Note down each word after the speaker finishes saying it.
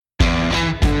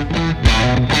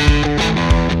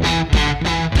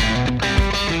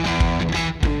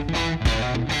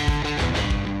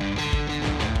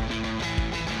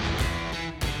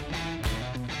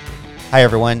Hi,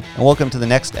 everyone, and welcome to the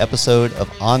next episode of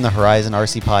On the Horizon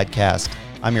RC Podcast.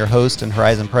 I'm your host and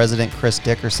Horizon President, Chris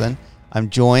Dickerson. I'm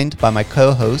joined by my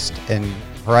co-host and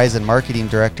Horizon Marketing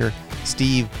Director,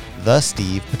 Steve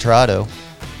Petrato.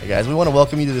 Hey guys, we want to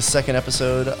welcome you to the second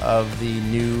episode of the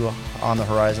new On the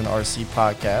Horizon RC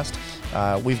Podcast.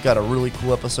 We've got a really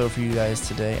cool episode for you guys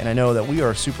today, and I know that we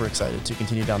are super excited to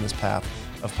continue down this path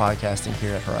of podcasting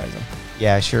here at Horizon.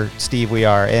 Yeah, sure, Steve, we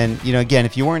are. And, again,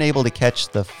 if you weren't able to catch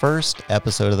the first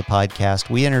episode of the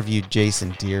podcast, we interviewed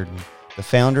Jason Dearden, the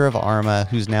founder of ARRMA,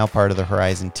 who's now part of the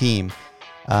Horizon team.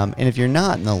 And if you're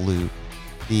not in the loop,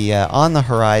 the On the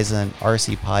Horizon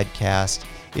RC Podcast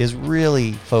is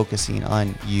really focusing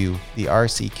on you, the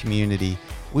RC community.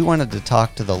 We wanted to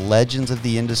talk to the legends of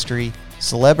the industry,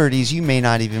 celebrities you may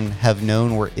not even have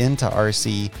known were into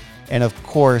RC, and of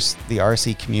course, the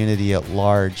RC community at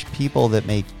large, people that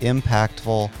make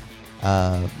impactful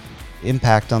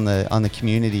impact on the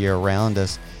community around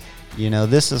us.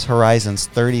 This is Horizon's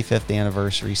 35th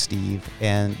anniversary, Steve,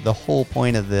 and the whole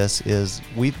point of this is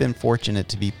we've been fortunate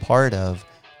to be part of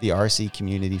the RC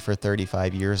community for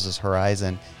 35 years as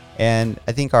Horizon. And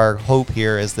I think our hope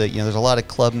here is that, there's a lot of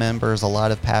club members, a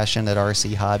lot of passionate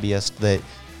RC hobbyists that,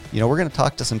 we're going to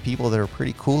talk to some people that are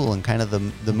pretty cool and kind of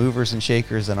the movers and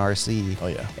shakers in RC. Oh,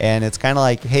 yeah. And it's kind of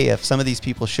like, hey, if some of these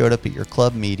people showed up at your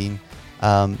club meeting,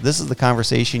 this is the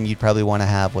conversation you'd probably want to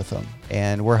have with them.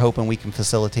 And we're hoping we can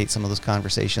facilitate some of those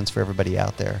conversations for everybody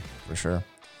out there. For sure.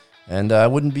 And it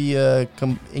wouldn't be an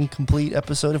incomplete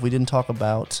episode if we didn't talk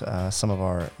about some of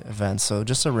our events. So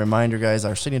just a reminder, guys,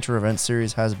 our signature event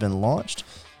series has been launched.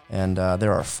 And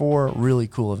there are 4 really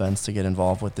cool events to get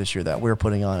involved with this year that we're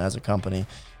putting on as a company.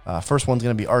 First one's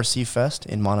going to be RC Fest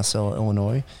in Monticello,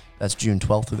 Illinois. That's June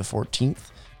 12th through the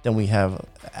 14th. Then we have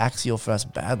Axial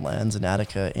Fest Badlands in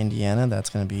Attica, Indiana. That's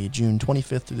going to be June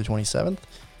 25th through the 27th.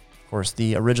 Of course,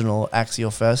 the original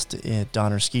Axial Fest at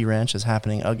Donner Ski Ranch is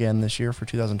happening again this year for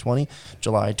 2020,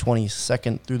 July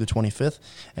 22nd through the 25th.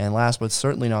 And last but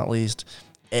certainly not least,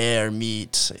 Air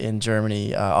Meet in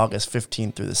Germany, August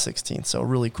 15th through the 16th. So a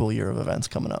really cool year of events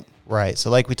coming up. Right. So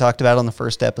like we talked about on the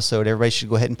first episode, everybody should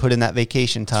go ahead and put in that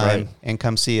vacation time and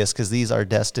come see us because these are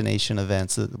destination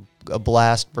events. A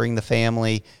blast, bring the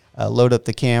family, load up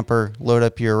the camper, load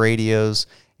up your radios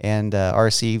and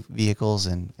RC vehicles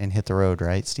and hit the road,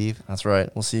 right, Steve? That's right.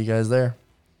 We'll see you guys there.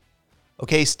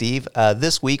 Okay, Steve.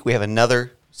 This week we have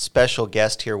another special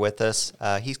guest here with us.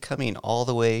 He's coming all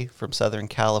the way from Southern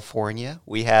California.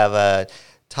 We have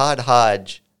Todd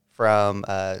Hodge from,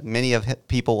 many of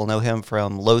people will know him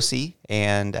from Losi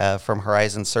and from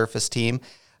Horizon Surface Team.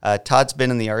 Todd's been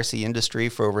in the RC industry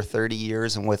for over 30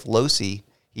 years, and with Losi,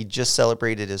 he just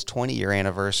celebrated his 20-year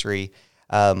anniversary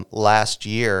last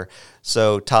year.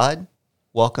 So, Todd,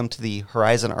 welcome to the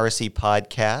Horizon RC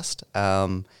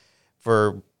Podcast.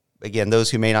 For again, those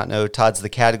who may not know, Todd's the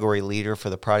category leader for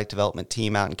the product development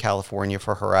team out in California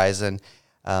for Horizon.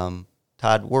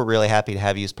 Todd, we're really happy to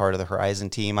have you as part of the Horizon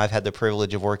team. I've had the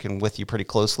privilege of working with you pretty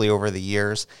closely over the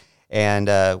years, and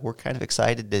we're kind of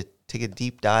excited to take a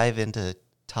deep dive into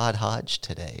Todd Hodge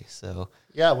today. So,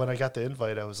 yeah, when I got the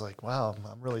invite, I was like, wow,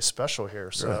 I'm really special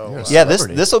here. So, yeah,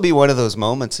 this will be one of those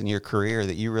moments in your career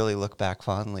that you really look back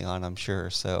fondly on, I'm sure.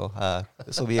 So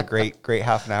this will be a great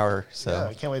half an hour. So yeah,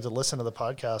 I can't wait to listen to the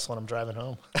podcast when I'm driving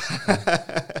home.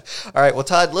 All right, well,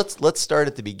 Todd, let's start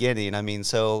at the beginning. I mean,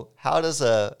 so how does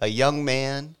a young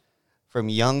man from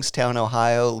Youngstown,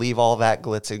 Ohio, leave all that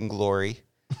glitz and glory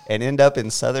and end up in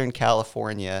Southern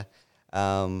California,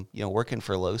 working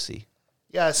for Losi?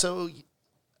 Yeah, so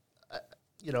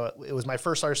it was my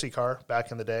first RC car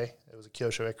back in the day. It was a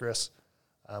Kyosho Icarus.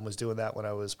 Was doing that when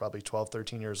I was probably 12,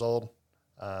 13 years old.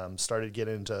 Started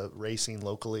getting into racing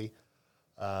locally,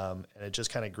 and it just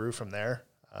kind of grew from there.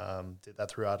 Did that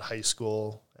throughout high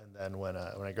school, and then when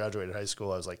I graduated high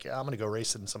school, I was like, yeah, I'm going to go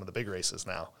race in some of the big races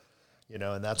now.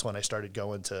 And that's when I started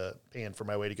going to paying for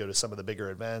my way to go to some of the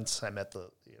bigger events. I met the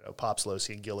Pops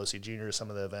Losi and Gil Losi Jr. at some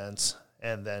of the events,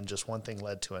 and then just one thing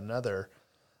led to another.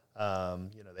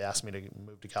 They asked me to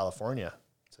move to California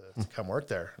to come work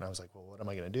there. And I was like, well, what am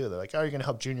I going to do? They're like, oh, you're going to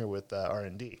help Junior with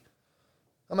R&D.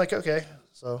 I'm like, okay,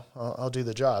 so I'll do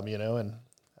the job, and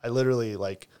I literally,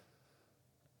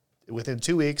 within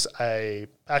 2 weeks, I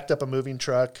packed up a moving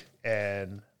truck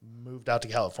and moved out to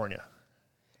California.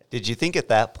 Did you think at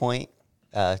that point,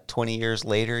 20 years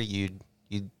later, you'd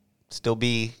still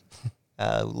be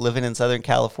living in Southern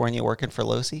California working for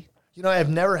Losi? I've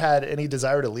never had any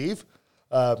desire to leave.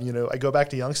 I go back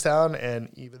to Youngstown, and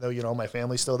even though, my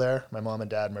family's still there, my mom and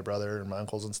dad, my brother, and my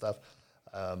uncles and stuff,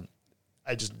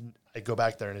 I go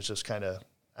back there, and it's just kind of,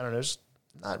 I don't know, just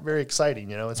not very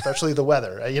exciting, especially the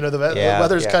weather. The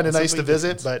weather's kind of nice to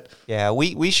visit, but yeah,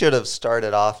 we should have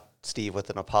started off, Steve, with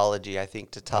an apology, I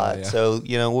think, to Todd. Yeah.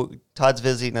 So, Todd's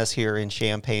visiting us here in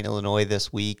Champaign, Illinois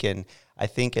this week, and I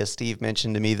think, as Steve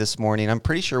mentioned to me this morning, I'm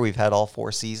pretty sure we've had all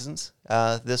 4 seasons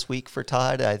this week for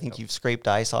Todd. I think you've scraped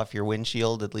ice off your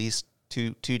windshield at least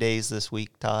two days this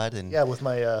week, Todd. And yeah, with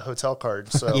my hotel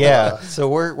card. So so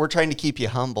we're trying to keep you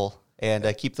humble and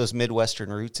keep those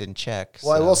Midwestern roots in check.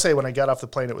 Well, I will say when I got off the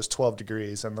plane, it was 12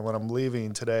 degrees, and then when I'm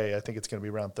leaving today, I think it's going to be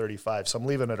around 35. So I'm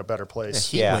leaving at a better place.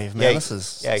 Heat wave, man.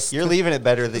 You're leaving it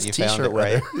better than you found it,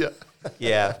 right? Yeah.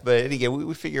 Yeah, but again,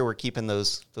 we figure we're keeping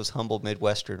those humble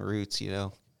Midwestern roots,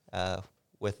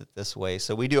 with it this way.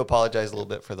 So we do apologize a little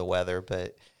bit for the weather,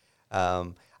 but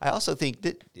I also think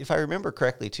that if I remember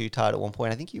correctly too, Todd, at one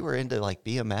point, I think you were into like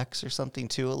BMX or something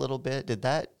too a little bit. Did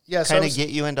that kind of get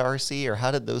you into RC, or how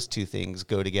did those two things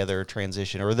go together or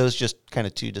transition? Or were those just kind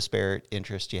of two disparate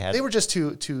interests you had? They were just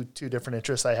two different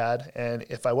interests I had. And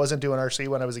if I wasn't doing RC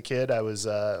when I was a kid, I was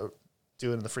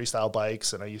doing the freestyle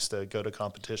bikes, and I used to go to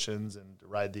competitions and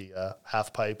ride the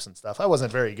half pipes and stuff. I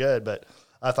wasn't very good, but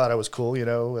I thought I was cool,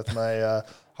 with my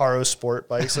Haro Sport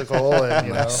bicycle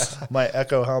and my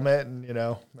Echo helmet, and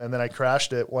and then I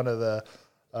crashed at one of the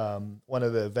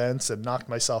events and knocked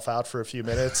myself out for a few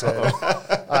minutes. And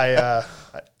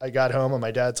I got home, and my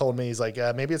dad told me, he's like,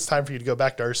 maybe it's time for you to go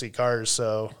back to RC cars.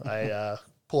 So I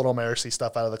pulled all my RC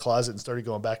stuff out of the closet and started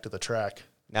going back to the track.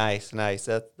 Nice.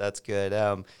 That's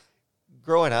good.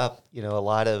 Growing up, a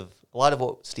lot of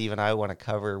what Steve and I want to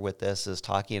cover with this is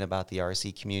talking about the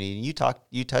RC community. And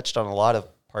you touched on a lot of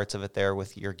parts of it there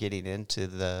with your getting into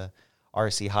the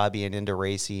RC hobby and into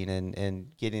racing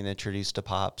and getting introduced to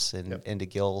Pops and to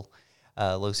Gil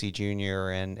Losi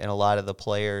Jr. and a lot of the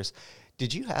players.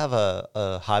 Did you have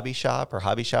a hobby shop or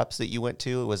hobby shops that you went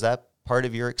to? Was that part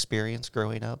of your experience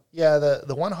growing up? Yeah,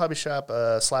 the one hobby shop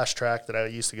 / track that I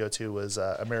used to go to was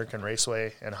American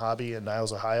Raceway and Hobby in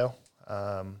Niles, Ohio.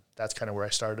 That's kind of where I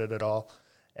started it all.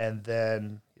 And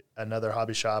then another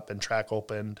hobby shop and track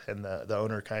opened, and the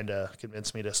owner kind of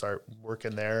convinced me to start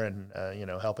working there and,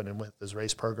 helping him with his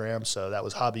race program. So that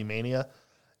was Hobby Mania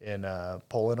in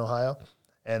Poland, Ohio.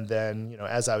 And then,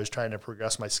 as I was trying to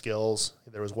progress my skills,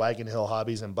 there was Wagon Hill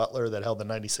Hobbies in Butler that held the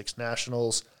 96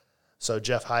 Nationals. So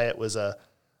Jeff Hyatt was I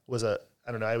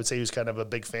don't know, I would say he was kind of a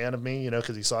big fan of me,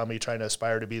 because he saw me trying to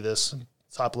aspire to be this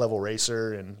top-level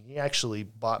racer, and he actually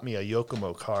bought me a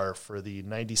Yokomo car for the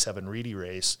 97 Reedy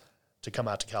race to come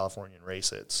out to California and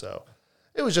race it. So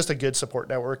it was just a good support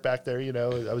network back there.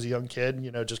 I was a young kid,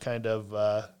 just kind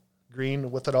of green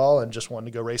with it all and just wanted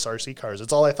to go race RC cars.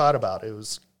 It's all I thought about. It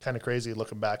was kind of crazy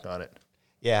looking back on it.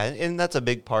 Yeah, and that's a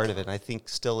big part of it, and I think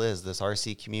still is, this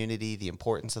RC community, the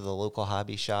importance of the local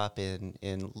hobby shop, and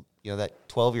that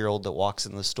 12-year-old that walks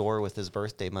in the store with his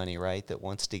birthday money, right, that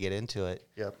wants to get into it.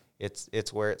 Yep.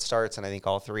 It's where it starts, and I think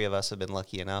all three of us have been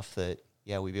lucky enough that,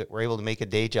 we were able to make a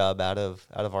day job out of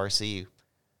RC.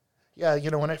 Yeah,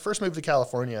 when I first moved to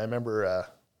California, I remember, I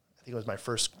think it was my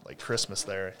first Christmas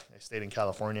there. I stayed in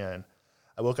California, and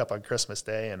I woke up on Christmas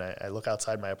Day, and I look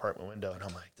outside my apartment window, and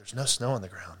I'm like, there's no snow on the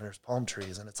ground. There's palm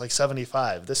trees, and it's like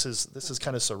 75. This is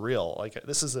kind of surreal. Like,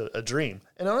 this is a dream.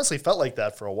 And it honestly felt like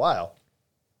that for a while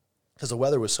because the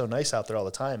weather was so nice out there all the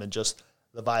time, and just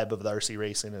the vibe of the RC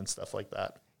racing and stuff like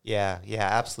that. Yeah,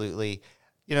 absolutely.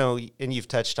 And you've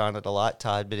touched on it a lot,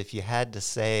 Todd, but if you had to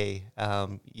say, I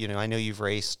know you've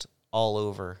raced all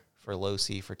over for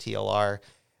Losi, for TLR.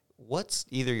 What's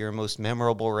either your most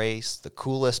memorable race, the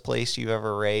coolest place you've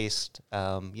ever raced?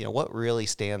 What really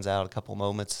stands out, a couple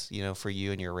moments, for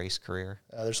you in your race career?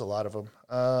 There's a lot of them.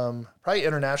 Probably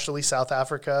internationally, South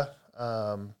Africa.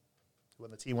 When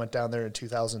the team went down there in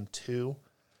 2002,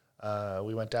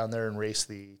 we went down there and raced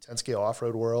the 10-scale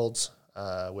off-road worlds,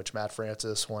 which Matt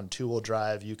Francis won 2-wheel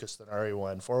drive, Yuka Stenari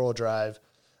won 4-wheel drive.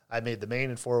 I made the main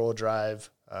in 4-wheel drive,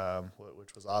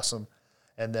 which was awesome.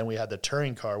 And then we had the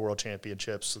touring car world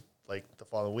championships the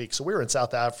following week. So we were in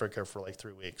South Africa for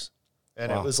 3 weeks. And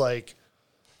It was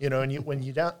and when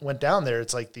you went down there,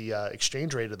 it's like the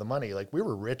exchange rate of the money. We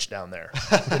were rich down there,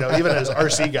 even as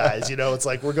RC guys, it's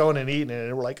like we're going and eating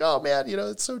and we're like, oh man,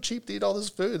 it's so cheap to eat all this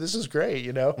food. This is great,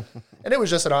 And it was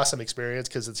just an awesome experience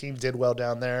because the team did well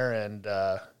down there, and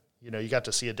you got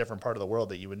to see a different part of the world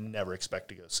that you would never expect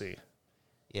to go see.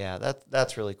 Yeah,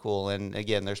 that's really cool. And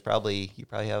again, you probably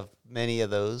have many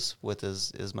of those with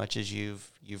as much as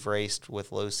you've raced with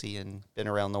Losi and been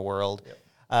around the world. Yep.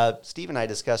 Steve and I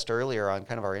discussed earlier on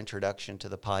kind of our introduction to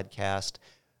the podcast.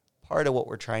 Part of what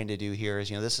we're trying to do here is,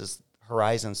 this is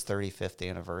Horizon's 35th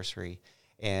anniversary.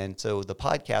 And so the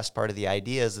podcast, part of the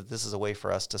idea is that this is a way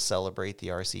for us to celebrate the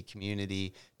RC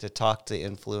community, to talk to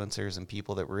influencers and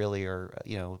people that really are,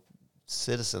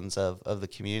 citizens of the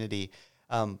community.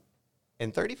 And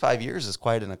 35 years is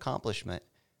quite an accomplishment,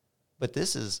 but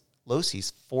this is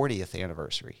Losie's 40th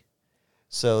anniversary.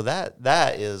 So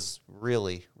that is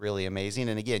really, really amazing.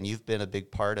 And again, you've been a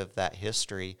big part of that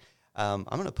history. I'm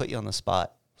going to put you on the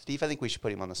spot. Steve, I think we should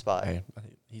put him on the spot. Hey, I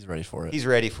think he's ready for it. He's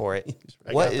ready for it.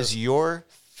 What is your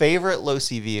favorite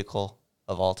Losie vehicle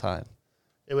of all time?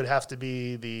 It would have to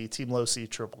be the Team Losie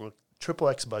Triple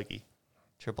X buggy.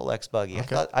 Triple X buggy.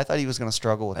 Okay. I thought he was going to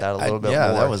struggle with that a little bit more.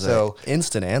 Yeah, that was an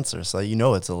instant answer, so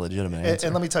it's a legitimate answer.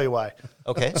 And let me tell you why.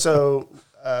 Okay. So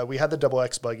we had the Double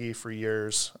X buggy for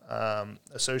years.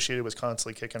 Associated was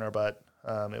constantly kicking our butt.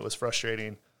 It was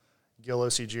frustrating. Gil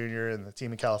Losie Jr. and the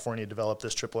team in California developed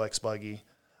this Triple X buggy.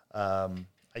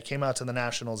 I came out to the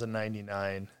Nationals in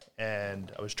 '99,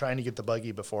 and I was trying to get the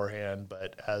buggy beforehand,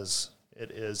 but as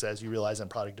you realize in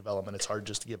product development, it's hard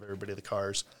just to give everybody the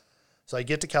cars. So I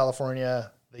get to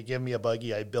California, they give me a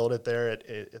buggy, I build it there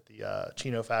at the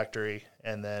Chino factory,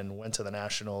 and then went to the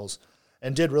Nationals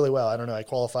and did really well. I don't know, I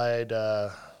qualified,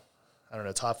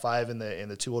 top 5 in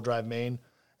the two-wheel drive main,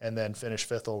 and then finished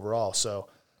 5th overall. So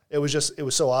it was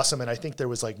so awesome. And I think there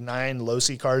was like 9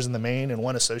 Losie cars in the main and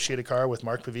 1 associated car with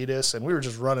Mark Pavidis, and we were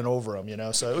just running over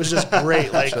them, So it was just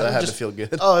great. Like, that had to feel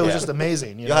good. Oh, it was just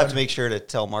amazing. You'll have to make sure to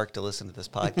tell Mark to listen to this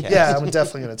podcast. Yeah, I'm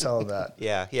definitely going to tell him that.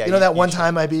 Yeah. That one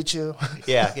time I beat you?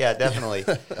 Yeah, definitely.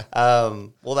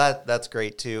 Well, that's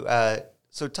great too.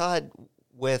 So Todd,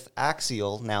 with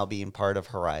Axial now being part of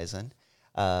Horizon,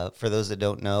 for those that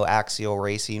don't know, Axial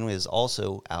Racing is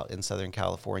also out in Southern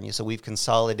California. So we've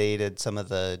consolidated some of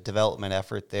the development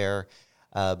effort there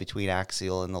between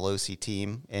Axial and the Losie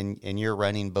team, and you're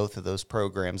running both of those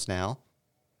programs now.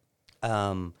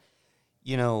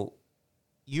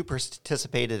 You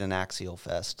participated in Axial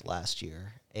Fest last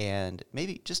year, and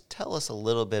maybe just tell us a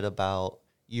little bit about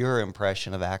your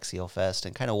impression of Axial Fest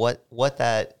and kind of what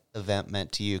that event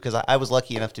meant to you, because I was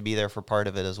lucky enough to be there for part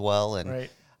of it as well, and right.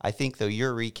 I think, though,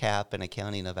 your recap and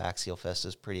accounting of Axial Fest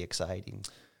is pretty exciting.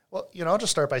 Well, I'll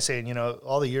just start by saying,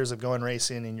 all the years of going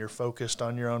racing and you're focused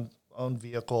on your own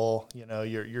vehicle,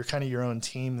 you're kind of your own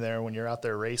team there when you're out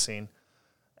there racing.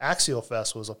 Axial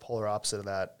Fest was a polar opposite of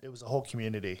that. It was a whole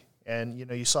community. And,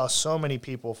 you saw so many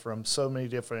people from so many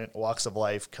different walks of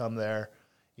life come there,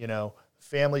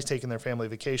 families taking their family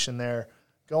vacation there,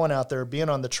 going out there, being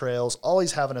on the trails,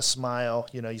 always having a smile.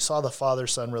 You saw the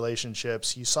father-son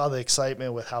relationships. You saw the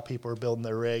excitement with how people were building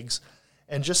their rigs,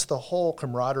 and just the whole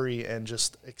camaraderie and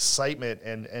just excitement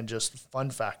and just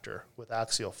fun factor with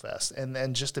Axial Fest. And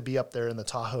then just to be up there in the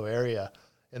Tahoe area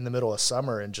in the middle of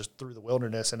summer and just through the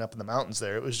wilderness and up in the mountains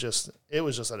there, it was just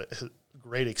a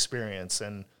great experience.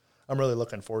 And I'm really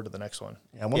looking forward to the next one.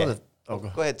 Yeah,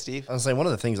 go ahead, Steve. I was saying, one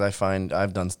of the things I find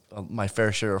I've done my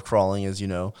fair share of crawling is,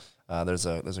 there's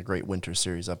a great winter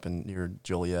series up near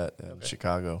Joliet in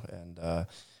Chicago, and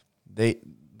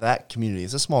that community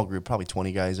is a small group, probably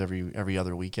 20 guys every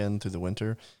other weekend through the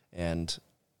winter, and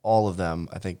all of them,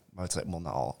 I think, I'd say, well,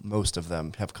 not all, most of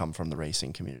them have come from the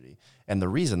racing community, and the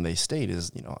reason they stayed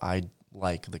is, I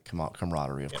like the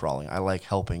camaraderie of crawling. I like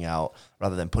helping out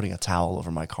rather than putting a towel over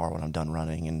my car when I'm done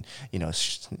running and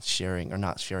sharing or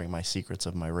not sharing my secrets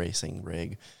of my racing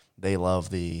rig. They love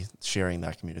sharing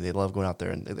that community. They love going out there,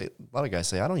 and a lot of guys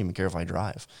say, I don't even care if I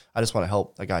drive. I just want to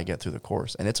help a guy get through the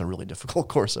course, and it's a really difficult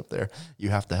course up there. You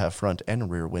have to have front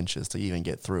and rear winches to even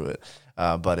get through it,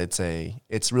 but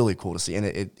it's really cool to see, and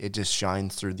it just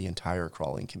shines through the entire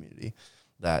crawling community,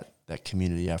 that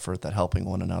community effort, that helping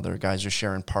one another. Guys are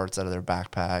sharing parts out of their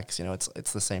backpacks.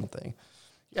 It's the same thing.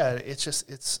 Yeah,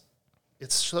 it's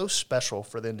so special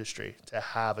for the industry to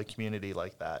have a community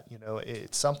like that.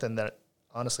 It's something that,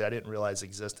 honestly, I didn't realize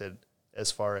existed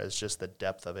as far as just the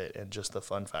depth of it and just the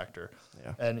fun factor.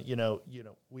 Yeah. And,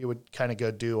 we would kind of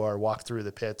go do our walk through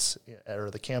the pits or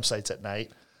the campsites at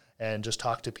night and just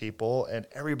talk to people. And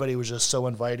everybody was just so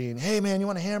inviting. Hey, man, you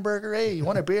want a hamburger? Hey, you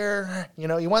want a beer? You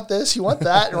want this? You want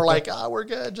that? And we're like, we're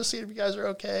good. Just see if you guys are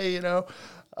okay,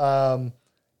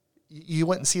 You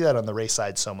wouldn't see that on the race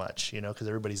side so much, because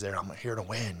everybody's there. I'm here to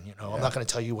win, I'm not going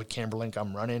to tell you what camber link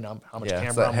I'm running, how much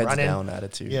camber I'm running. Down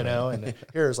attitude, and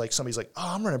here's like somebody's like,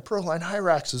 I'm running Proline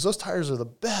Hyraxes. Those tires are the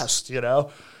best,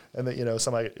 And then,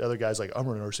 some other guys like, I'm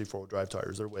running RC four-wheel drive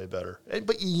tires. They're way better.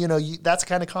 But, that's the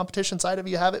kind of competition side of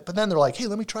you have it. But then they're like, hey,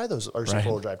 let me try those RC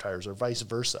four-wheel drive tires, or vice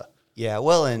versa. Yeah,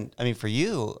 well, and I mean, for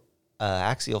you,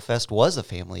 Axial Fest was a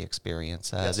family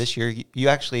experience. Yes. This year, you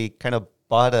actually kind of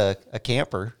bought a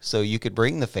camper so you could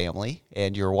bring the family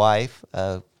and your wife,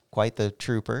 quite the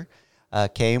trooper.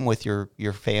 came with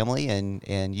your family,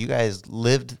 and you guys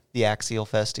lived the Axial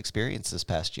Fest experience this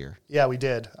past year. Yeah, we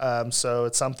did. So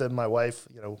it's something my wife,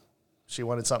 she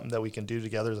wanted something that we can do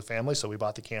together as a family. So we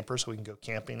bought the camper so we can go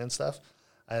camping and stuff.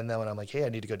 And then when I'm like, hey, I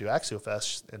need to go do Axial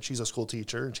Fest, and she's a school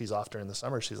teacher and she's off during the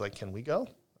summer, she's like, can we go?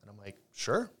 And I'm like,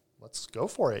 sure, let's go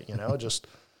for it. Just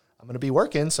I'm going to be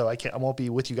working, so I won't be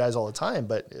with you guys all the time,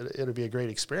 but it'll be a great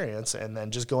experience. And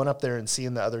then just going up there and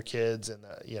seeing the other kids and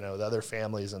the other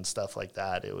families and stuff like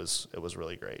that, it was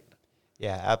really great.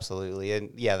 Yeah, absolutely.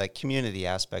 And yeah, the community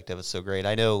aspect of it's so great.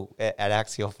 I know at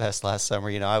Axial Fest last summer,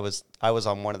 I was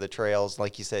on one of the trails,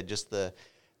 like you said, just the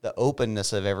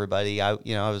openness of everybody. I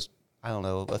was, I don't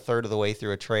know, a third of the way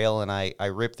through a trail, and I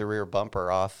ripped the rear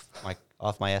bumper off my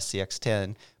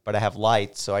SCX-10, but I have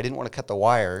lights, so I didn't want to cut the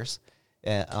wires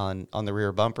on the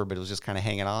rear bumper, but it was just kind of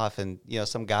hanging off. And,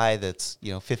 some guy that's,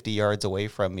 50 yards away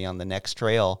from me on the next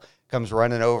trail comes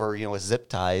running over, with zip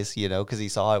ties, because he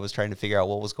saw I was trying to figure out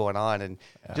what was going on. And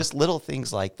just little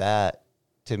things like that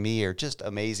to me are just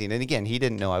amazing. And again, he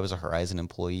didn't know I was a Horizon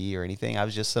employee or anything. I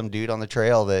was just some dude on the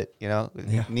trail that,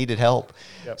 needed help.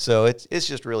 Yep. So it's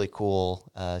just really cool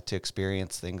to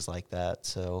experience things like that.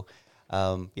 So,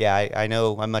 I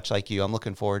know I'm much like you. I'm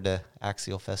looking forward to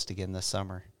Axial Fest again this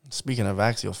summer. Speaking of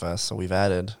Axial Fest, so we've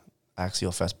added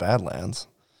Axial Fest Badlands.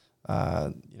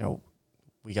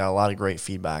 We got a lot of great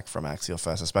feedback from Axial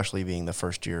Fest, especially being the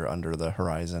first year under the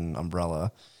Horizon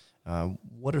umbrella.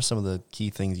 What are some of the key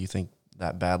things you think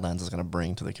that Badlands is going to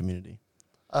bring to the community?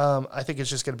 I think it's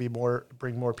just going to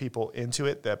bring more people into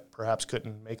it that perhaps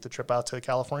couldn't make the trip out to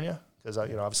California because,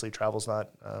 obviously travel's not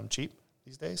cheap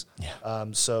these days. Yeah.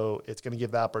 So it's going to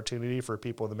give the opportunity for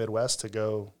people in the Midwest to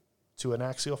go to an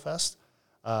Axial Fest.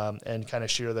 And kind of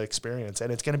share the experience.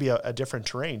 And it's going to be a different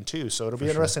terrain, too. So it'll be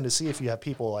interesting to see if you have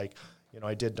people like,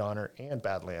 I did Donner and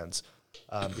Badlands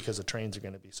because the trains are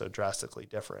going to be so drastically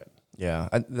different. Yeah.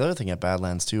 The other thing at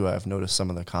Badlands, too, I've noticed some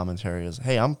of the commentary is,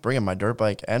 hey, I'm bringing my dirt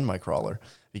bike and my crawler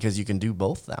because you can do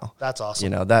both now. That's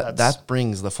awesome. That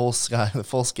brings the full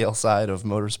scale side of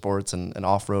motorsports and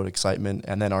off-road excitement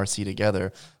and then RC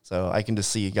together. So I can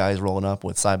just see guys rolling up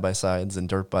with side-by-sides and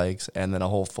dirt bikes and then a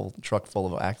whole full truck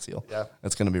full of Axial. Yeah.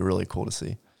 It's going to be really cool to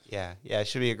see. Yeah, it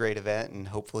should be a great event, and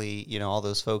hopefully, all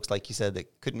those folks, like you said,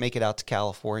 that couldn't make it out to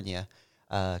California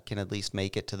can at least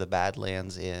make it to the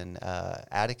Badlands in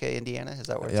Attica, Indiana. Is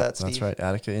that where it's at, Steve? That's right,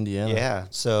 Attica, Indiana. Yeah,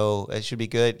 so it should be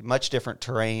good. Much different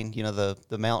terrain.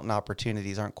 The mountain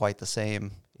opportunities aren't quite the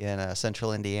same in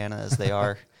central Indiana as they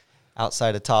are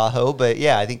outside of Tahoe. But,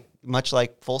 yeah, I think much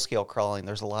like full-scale crawling,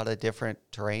 there's a lot of different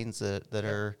terrains that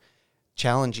are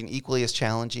challenging, equally as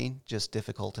challenging, just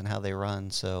difficult in how they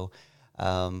run. So,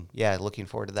 looking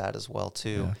forward to that as well,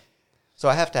 too. Yeah. So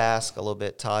I have to ask a little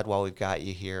bit, Todd, while we've got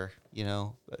you here,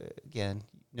 again,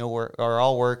 no work or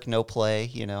all work, no play.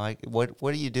 What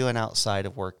are you doing outside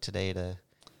of work today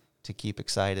to keep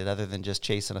excited other than just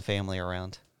chasing a family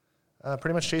around?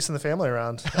 Pretty much chasing the family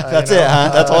around. That's it, huh?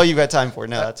 That's all you've got time for.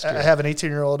 No, that's true. I have an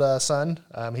 18-year-old son.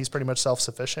 He's pretty much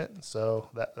self-sufficient, so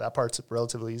that part's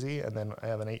relatively easy. And then I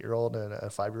have an 8-year-old and a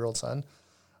 5-year-old son.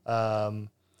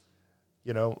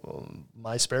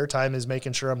 My spare time is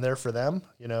making sure I'm there for them.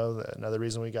 Another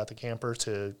reason we got the camper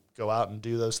to go out and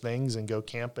do those things and go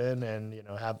camping and,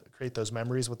 create those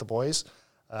memories with the boys.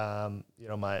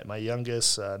 My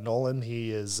youngest, Nolan,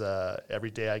 he is, every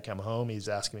day I come home, he's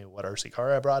asking me what RC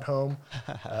car I brought home.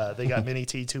 They got Mini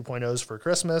T 2.0s for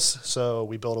Christmas. So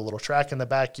we built a little track in the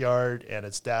backyard and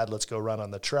it's, Dad, let's go run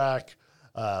on the track.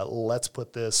 Let's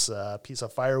put this piece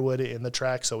of firewood in the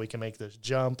track so we can make this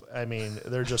jump. I mean,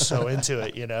 they're just so into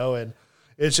it, and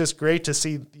it's just great to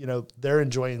see, they're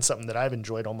enjoying something that I've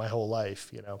enjoyed all my whole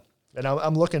life, and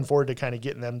I'm looking forward to kind of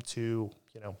getting them to,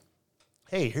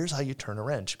 hey, here's how you turn a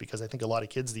wrench, because I think a lot of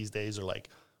kids these days are like,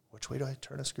 which way do I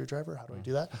turn a screwdriver? How do I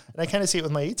do that? And I kind of see it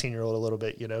with my 18-year-old a little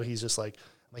bit, he's just like,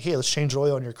 I'm like, hey, let's change the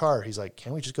oil in your car. He's like,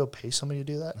 can't we just go pay somebody to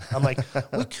do that? I'm like,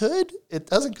 we could. It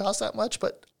doesn't cost that much,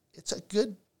 but it's a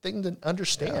good thing to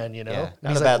understand, Yeah.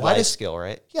 Not he's a bad life skill,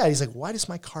 right? Yeah, he's like, why does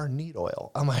my car need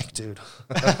oil? I'm like, dude.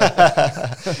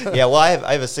 Yeah, well, I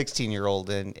have a 16-year-old,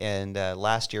 and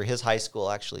last year his high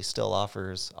school actually still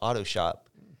offers auto shop.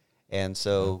 And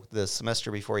so the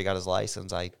semester before he got his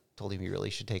license, I told him he really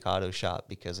should take auto shop,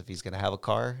 because if he's going to have a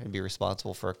car and be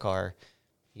responsible for a car,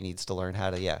 he needs to learn how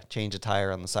to, change a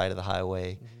tire on the side of the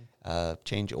highway,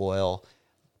 change oil.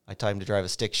 I taught him to drive a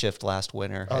stick shift last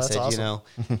winter. Oh, I said, awesome.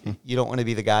 You don't want to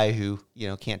be the guy who,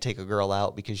 can't take a girl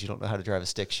out because you don't know how to drive a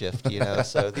stick shift,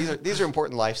 So these are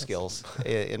important life skills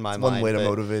in my mind. One way to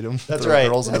motivate them. That's right.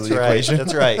 Girls into That's the right. equation.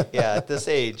 That's right. Yeah, at this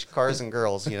age, cars and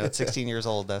girls, at 16 years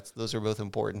old, those are both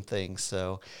important things.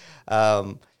 So,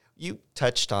 You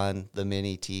touched on the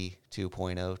Mini T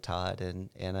 2.0, Todd,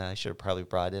 and I should have probably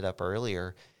brought it up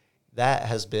earlier. That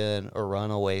has been a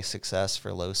runaway success for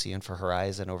Losi and for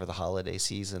Horizon over the holiday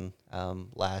season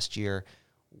last year.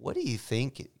 What do you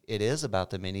think it is about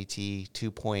the Mini T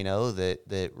 2.0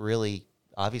 that really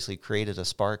obviously created a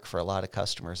spark for a lot of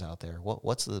customers out there?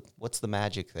 What's the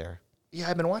magic there? Yeah,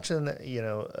 I've been watching,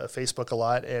 Facebook a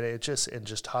lot, and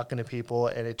just talking to people,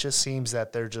 and it just seems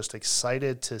that they're just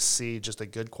excited to see just a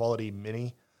good quality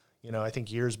Mini. I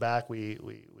think years back we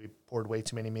poured way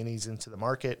too many Minis into the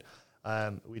market.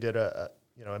 We did a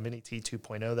Mini T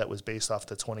 2.0 that was based off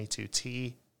the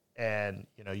 22T, and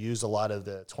used a lot of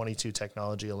the 22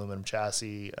 technology, aluminum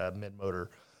chassis, mid motor,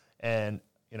 and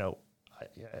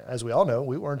as we all know,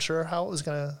 we weren't sure how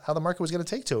the market was gonna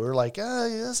take to it. We were like,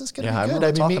 this is gonna be good. I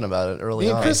remember talking about it early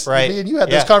on. Chris, right? Me and you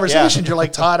had this conversation. You're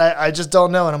like, Todd, I just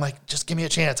don't know, and I'm like, just give me a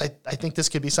chance. I think this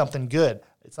could be something good.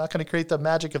 It's not going to create the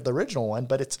magic of the original one,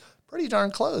 but it's pretty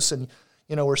darn close. And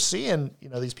we're seeing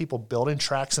these people building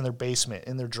tracks in their basement,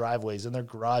 in their driveways, in their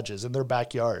garages, in their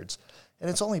backyards, and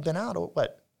it's only been out a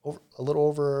little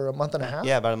over a month and a half.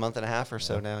 Yeah, about a month and a half or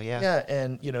so now. Yeah. Yeah,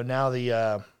 and now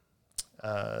the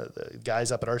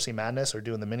guys up at RC Madness are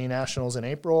doing the Mini Nationals in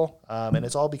April, and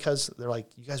it's all because they're like,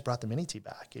 you guys brought the Mini T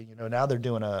back. And, now they're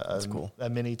doing a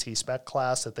Mini T spec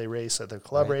class that they race at their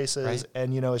club races, right.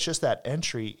 and it's just that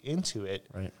entry into it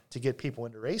Right. to get people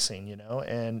into racing.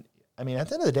 And I mean, at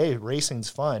the end of the day, racing's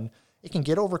fun. It can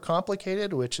get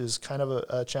overcomplicated, which is kind of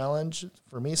a challenge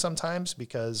for me sometimes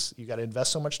because you got to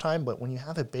invest so much time. But when you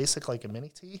have it basic like a Mini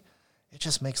T, it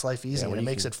just makes life easy and it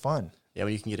makes it fun. Yeah,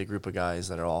 when you can get a group of guys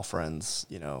that are all friends,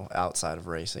 outside of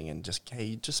racing, and just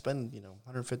spend,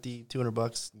 $150,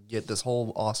 $200, get this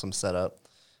whole awesome setup,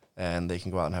 and they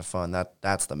can go out and have fun.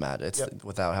 That's the magic. It's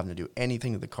without having to do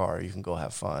anything to the car. You can go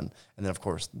have fun, and then of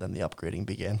course, then the upgrading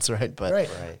begins, right?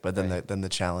 But then the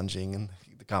challenging and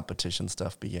the competition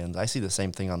stuff begins. I see the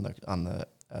same thing on the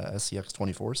SCX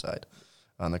 24 side.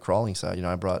 On the crawling side,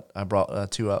 I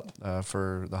brought two up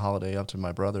for the holiday up to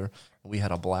my brother. We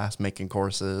had a blast making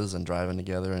courses and driving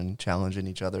together and challenging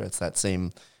each other. It's that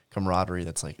same camaraderie.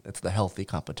 It's the healthy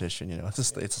competition.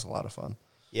 It's just a lot of fun.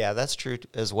 Yeah, that's true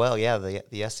as well. Yeah, the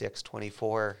SCX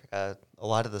 24, a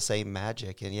lot of the same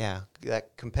magic, and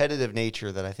that competitive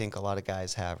nature that I think a lot of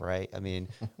guys have, right? I mean,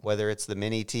 whether it's the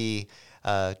Mini T,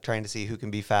 trying to see who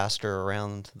can be faster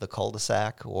around the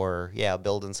cul-de-sac, or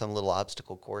building some little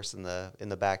obstacle course in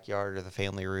the backyard or the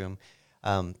family room.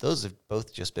 Those have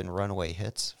both just been runaway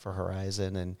hits for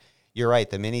Horizon. And you're right,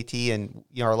 the Mini T, and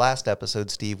our last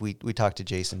episode, Steve, we talked to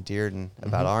Jason Dearden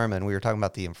about ARMA, and we were talking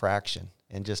about the infraction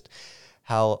and just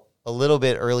how a little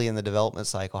bit early in the development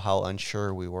cycle, how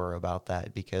unsure we were about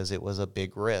that because it was a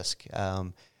big risk.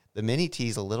 The Mini T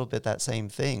is a little bit that same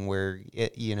thing where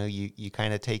you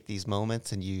kind of take these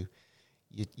moments and you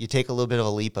take a little bit of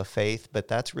a leap of faith, but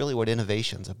that's really what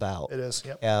innovation's about. It is,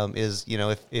 yep.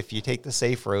 If you take the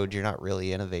safe road, you're not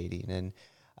really innovating. And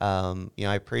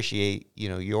I appreciate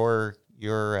your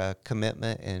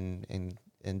commitment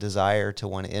and desire to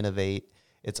want to innovate.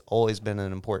 It's always been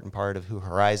an important part of who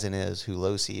Horizon is, who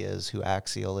Losi is, who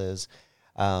Axial is.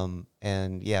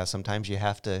 Sometimes you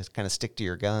have to kind of stick to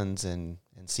your guns and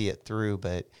see it through.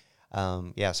 But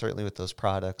certainly with those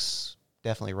products,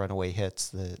 definitely runaway hits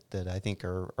that I think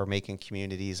are making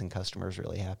communities and customers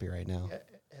really happy right now. Yeah,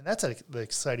 and that's the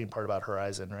exciting part about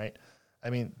Horizon, right? I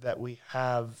mean, that we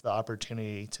have the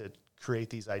opportunity to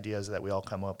create these ideas that we all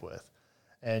come up with.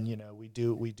 And, we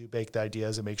do bake the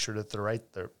ideas and make sure that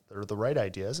they're the right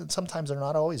ideas. And sometimes they're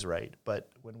not always right.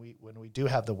 But when we do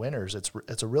have the winners,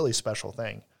 it's a really special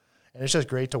thing. And it's just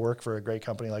great to work for a great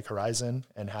company like Horizon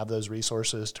and have those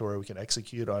resources to where we can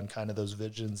execute on kind of those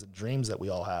visions and dreams that we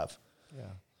all have.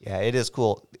 Yeah, it is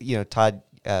cool. Todd,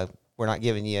 we're not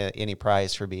giving you any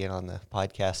prize for being on the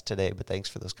podcast today, but thanks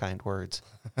for those kind words.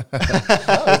 No,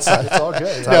 it's all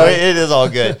good. No, it is all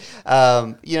good.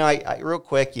 I real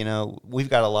quick, we've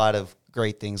got a lot of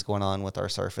great things going on with our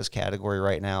Surface category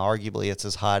right now. Arguably, it's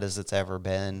as hot as it's ever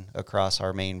been across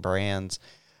our main brands.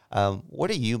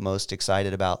 What are you most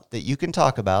excited about that you can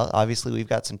talk about? Obviously, we've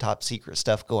got some top secret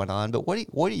stuff going on, but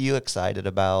what are you excited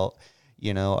about?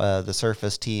 The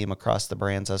Surface team across the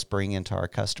brands us bringing to our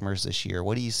customers this year.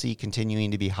 What do you see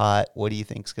continuing to be hot? What do you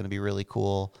think is going to be really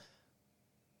cool?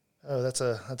 Oh, that's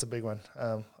a big one.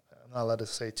 I'm not allowed to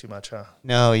say too much, huh?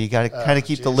 No, you got to kind of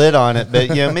keep the lid on it, but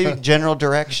maybe general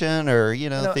direction or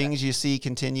things you see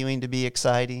continuing to be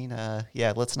exciting.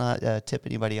 Let's not tip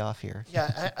anybody off here.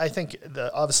 Yeah, I think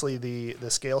obviously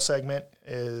the scale segment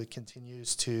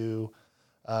continues to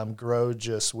grow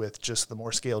just with the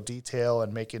more scale detail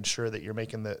and making sure that you're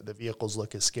making the vehicles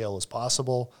look as scale as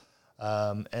possible.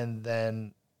 And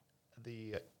then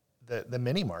the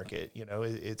mini market,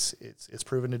 it's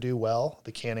proven to do well.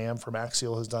 The Can-Am from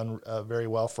Axial has done very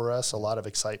well for us. A lot of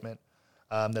excitement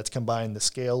that's combined the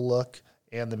scale look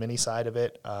and the mini side of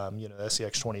it. The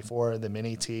SCX24, the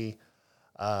Mini T,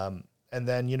 and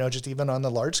then just even on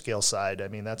the large scale side. I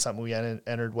mean, that's something we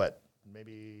entered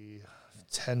maybe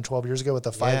 10, 12 years ago with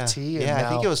the 5T. Yeah, I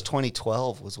think it was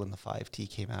 2012 was when the 5T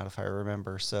came out, if I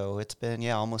remember. So it's been,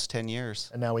 almost 10 years.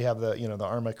 And now we have the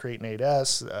Arrma Kraton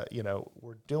 8S.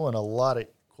 We're doing a lot of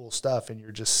cool stuff, and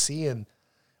you're just seeing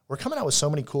we're coming out with so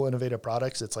many cool, innovative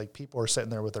products. It's like people are sitting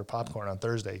there with their popcorn on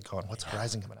Thursday going, what's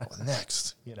Horizon coming out with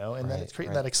next? And then it's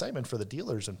creating that excitement for the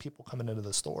dealers and people coming into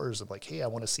the stores of like, hey, I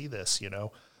want to see this,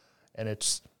 and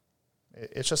it's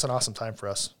just an awesome time for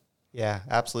us. Yeah,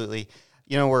 absolutely.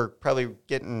 We're probably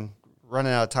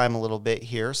running out of time a little bit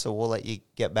here, so we'll let you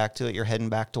get back to it. You're heading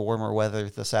back to warmer weather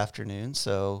this afternoon,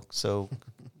 so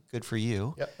good for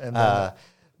you. Yep. And then,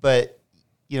 but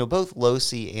both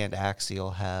Losi and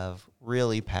Axial have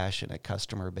really passionate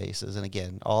customer bases, and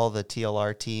again, all the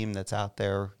TLR team that's out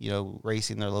there,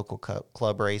 racing their local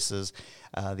club races,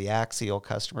 the Axial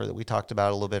customer that we talked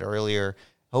about a little bit earlier.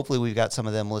 Hopefully, we've got some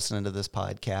of them listening to this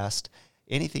podcast.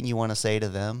 Anything you want to say to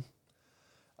them?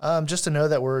 Just to know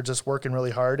that we're just working really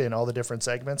hard in all the different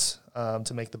segments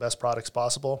to make the best products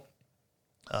possible.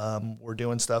 We're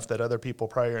doing stuff that other people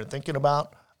probably aren't thinking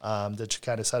about that should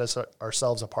kind of set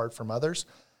ourselves apart from others.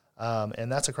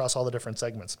 And that's across all the different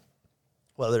segments,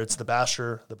 whether it's the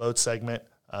basher, the boat segment,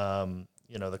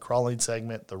 the crawling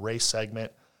segment, the race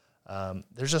segment.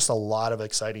 There's just a lot of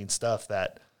exciting stuff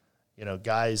that,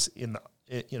 guys in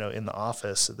the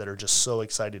office that are just so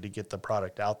excited to get the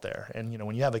product out there. And,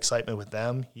 when you have excitement with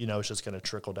them, it's just going to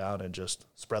trickle down and just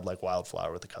spread like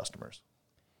wildflower with the customers.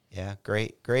 Yeah,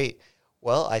 great.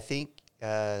 Well, I think,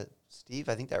 Steve,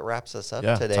 that wraps us up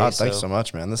today. Todd, thanks so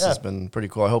much, man. This has been pretty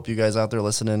cool. I hope you guys out there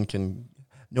listening can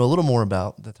know a little more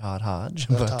about the Todd Hodge.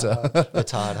 The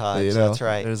Todd Hodge, that's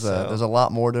right. There's a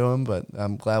lot more to him, but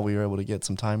I'm glad we were able to get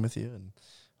some time with you, and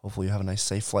hopefully you have a nice,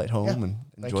 safe flight home and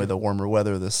enjoy the warmer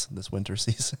weather this winter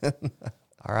season.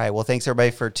 All right. Well, thanks, everybody,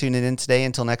 for tuning in today.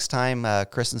 Until next time,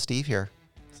 Chris and Steve here.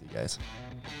 See you guys.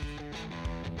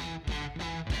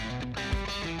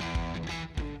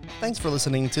 Thanks for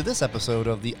listening to this episode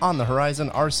of the On the Horizon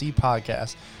RC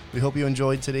podcast. We hope you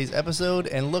enjoyed today's episode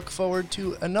and look forward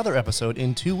to another episode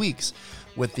in 2 weeks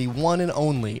with the one and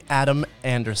only Adam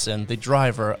Anderson, the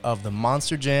driver of the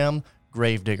Monster Jam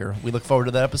Gravedigger. We look forward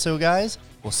to that episode, guys.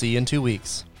 We'll see you in 2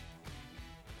 weeks.